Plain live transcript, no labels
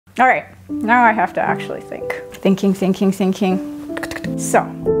All right, now I have to actually think. Thinking. So.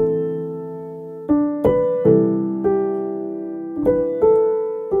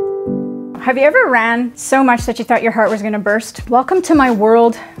 Have you ever ran so much that you thought your heart was gonna burst? Welcome to my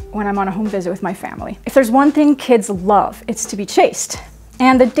world when I'm on a home visit with my family. If there's one thing kids love, it's to be chased.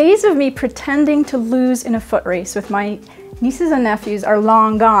 And the days of me pretending to lose in a foot race with my nieces and nephews are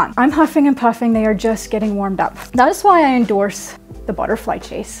long gone. I'm huffing and puffing, they are just getting warmed up. That is why I endorse the butterfly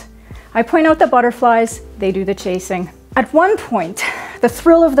chase. I point out the butterflies, they do the chasing. At one point, the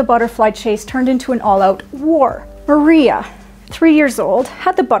thrill of the butterfly chase turned into an all-out war. Maria, 3 years old,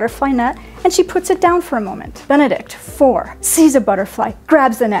 had the butterfly net and she puts it down for a moment. Benedict, 4, sees a butterfly,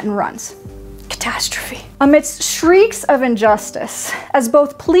 grabs the net and runs. Catastrophe. Amidst shrieks of injustice, as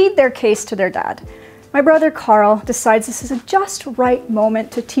both plead their case to their dad, my brother Carl decides this is a just right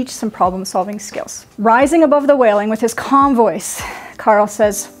moment to teach some problem-solving skills. Rising above the wailing with his calm voice, Carl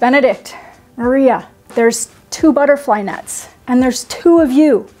says, Benedict, Maria, there's 2 butterfly nets and there's 2 of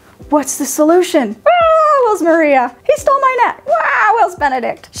you. What's the solution? Wails Maria. He stole my net. Wails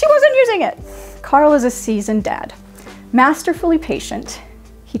Benedict. She wasn't using it. Carl is a seasoned dad. Masterfully patient,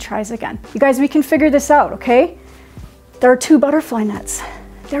 he tries again. You guys, we can figure this out, okay? There are 2 butterfly nets.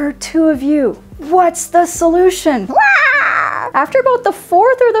 There are 2 of you. What's the solution? After about the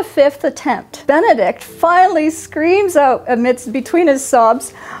 4th or the 5th attempt, Benedict finally screams out between his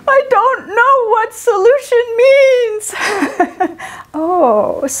sobs, I don't know what solution means.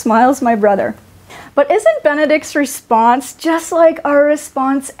 Oh, smiles my brother. But isn't Benedict's response just like our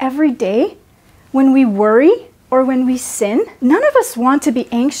response every day when we worry or when we sin? None of us want to be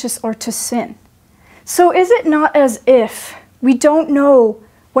anxious or to sin. So is it not as if we don't know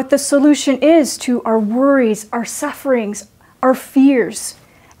what the solution is to our worries, our sufferings, our fears,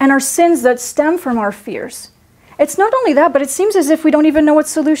 and our sins that stem from our fears? It's not only that, but it seems as if we don't even know what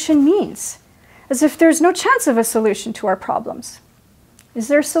solution means, as if there's no chance of a solution to our problems. Is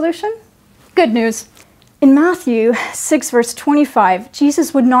there a solution? Good news. In Matthew 6, verse 25,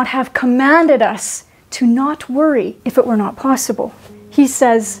 Jesus would not have commanded us to not worry if it were not possible. He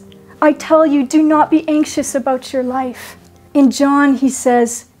says, I tell you, do not be anxious about your life. In John, he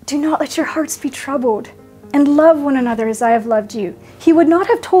says, do not let your hearts be troubled, and love one another as I have loved you. He would not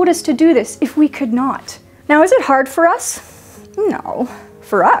have told us to do this if we could not. Now, is it hard for us? No.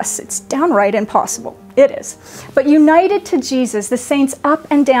 For us, it's downright impossible. It is. But united to Jesus, the saints up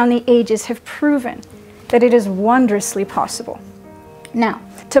and down the ages have proven that it is wondrously possible. Now,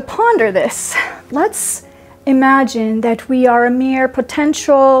 to ponder this, let's imagine that we are a mere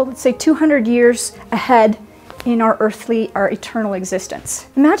potential, let's say 200 years ahead in our eternal existence.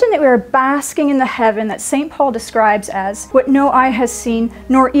 Imagine that we are basking in the heaven that St. Paul describes as what no eye has seen,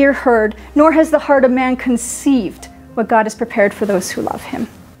 nor ear heard, nor has the heart of man conceived what God has prepared for those who love him.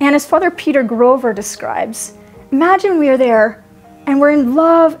 And as Father Peter Grover describes, imagine we are there and we're in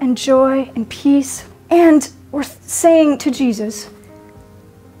love and joy and peace, and we're saying to Jesus,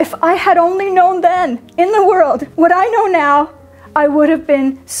 if I had only known then in the world what I know now, I would have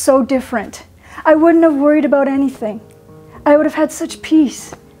been so different. I wouldn't have worried about anything. I would have had such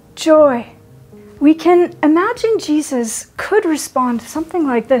peace, joy. We can imagine Jesus could respond something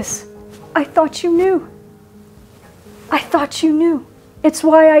like this. I thought you knew. I thought you knew. It's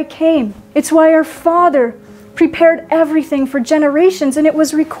why I came. It's why our Father prepared everything for generations and it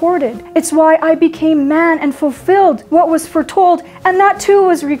was recorded. It's why I became man and fulfilled what was foretold, and that too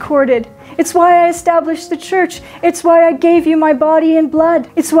was recorded. It's why I established the church. It's why I gave you my body and blood.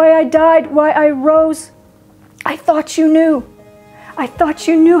 It's why I died, why I rose. I thought you knew. I thought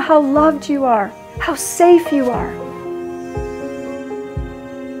you knew how loved you are, how safe you are.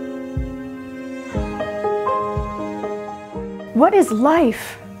 What is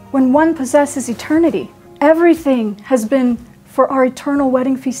life when one possesses eternity? Everything has been for our eternal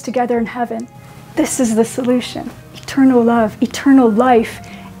wedding feast together in heaven. This is the solution. Eternal love, eternal life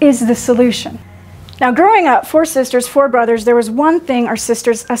is the solution. Now, growing up, 4 sisters, 4 brothers, there was one thing us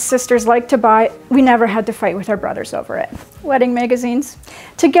sisters liked to buy. We never had to fight with our brothers over it. Wedding magazines.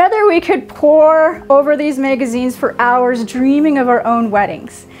 Together we could pore over these magazines for hours, dreaming of our own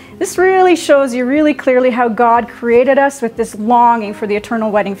weddings. This really shows you really clearly how God created us with this longing for the eternal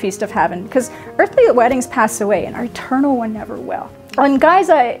wedding feast of heaven, because earthly weddings pass away and our eternal one never will. And guys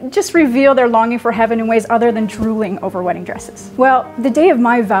just reveal their longing for heaven in ways other than drooling over wedding dresses. Well, the day of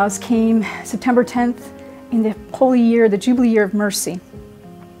my vows came September 10th in the holy year, the Jubilee year of mercy.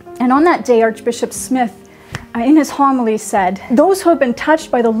 And on that day, Archbishop Smith, in his homily said, those who have been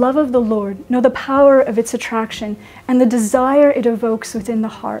touched by the love of the Lord know the power of its attraction and the desire it evokes within the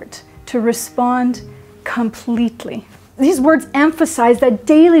heart to respond completely. These words emphasize that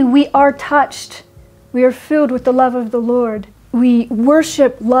daily we are touched. We are filled with the love of the Lord. We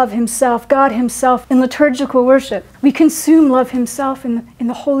worship love himself, God himself, in liturgical worship. We consume love himself in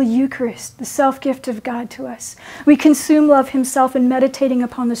the Holy Eucharist, the self-gift of God to us. We consume love himself in meditating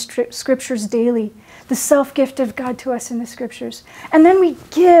upon the scriptures daily, the self-gift of God to us in the scriptures. And then we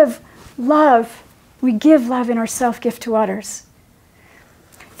give love. We give love in our self-gift to others.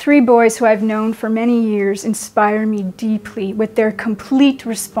 3 boys who I've known for many years inspire me deeply with their complete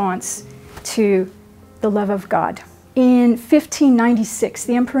response to the love of God. In 1596,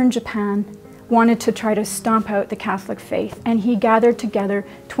 the emperor in Japan wanted to try to stomp out the Catholic faith, and he gathered together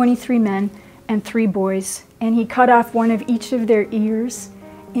 23 men and 3 boys, and he cut off one of each of their ears,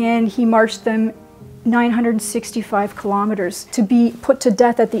 and he marched them 965 kilometers to be put to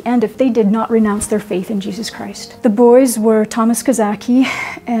death at the end if they did not renounce their faith in Jesus Christ. The boys were Thomas Kazaki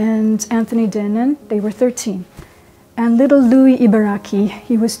and Anthony Denon. They were 13. And little Louis Ibaraki,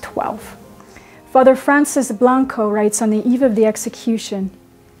 he was 12. Father Francis Blanco writes on the eve of the execution,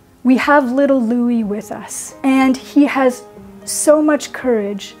 "We have little Louis with us, and he has so much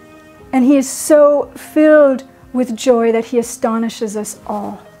courage, and he is so filled with joy that he astonishes us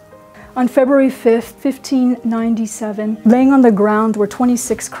all." On February 5th, 1597, laying on the ground were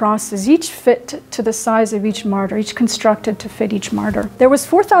 26 crosses, each fit to the size of each martyr, each constructed to fit each martyr. There was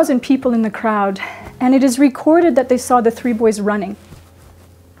 4,000 people in the crowd, and it is recorded that they saw the 3 boys running.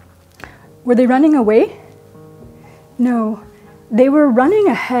 Were they running away? No, they were running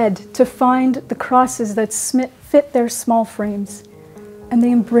ahead to find the crosses that fit their small frames, and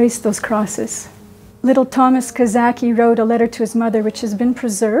they embraced those crosses. Little Thomas Kazaki wrote a letter to his mother, which has been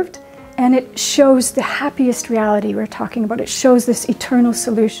preserved, and it shows the happiest reality we're talking about. It shows this eternal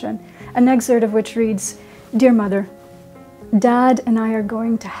solution, an excerpt of which reads, "Dear Mother, Dad and I are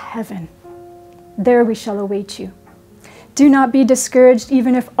going to heaven. There we shall await you. Do not be discouraged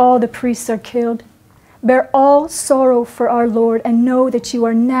even if all the priests are killed. Bear all sorrow for our Lord and know that you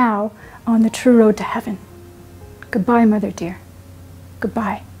are now on the true road to heaven. Goodbye, Mother dear.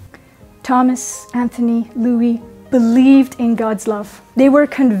 Goodbye." Thomas, Anthony, Louis believed in God's love. They were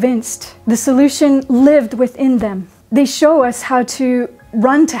convinced. The solution lived within them. They show us how to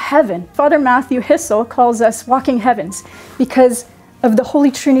run to heaven. Father Matthew Hissel calls us walking heavens because of the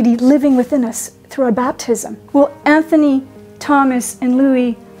Holy Trinity living within us through our baptism. Well, Anthony, Thomas, and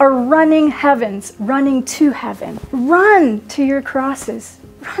Louis are running heavens, running to heaven. Run to your crosses.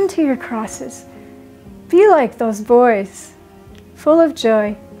 Run to your crosses. Be like those boys, full of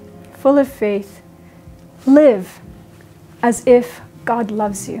joy, full of faith. Live as if God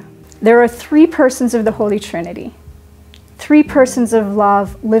loves you. There are 3 persons of the Holy Trinity, 3 persons of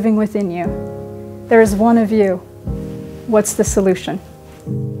love living within you. There is one of you. What's the solution?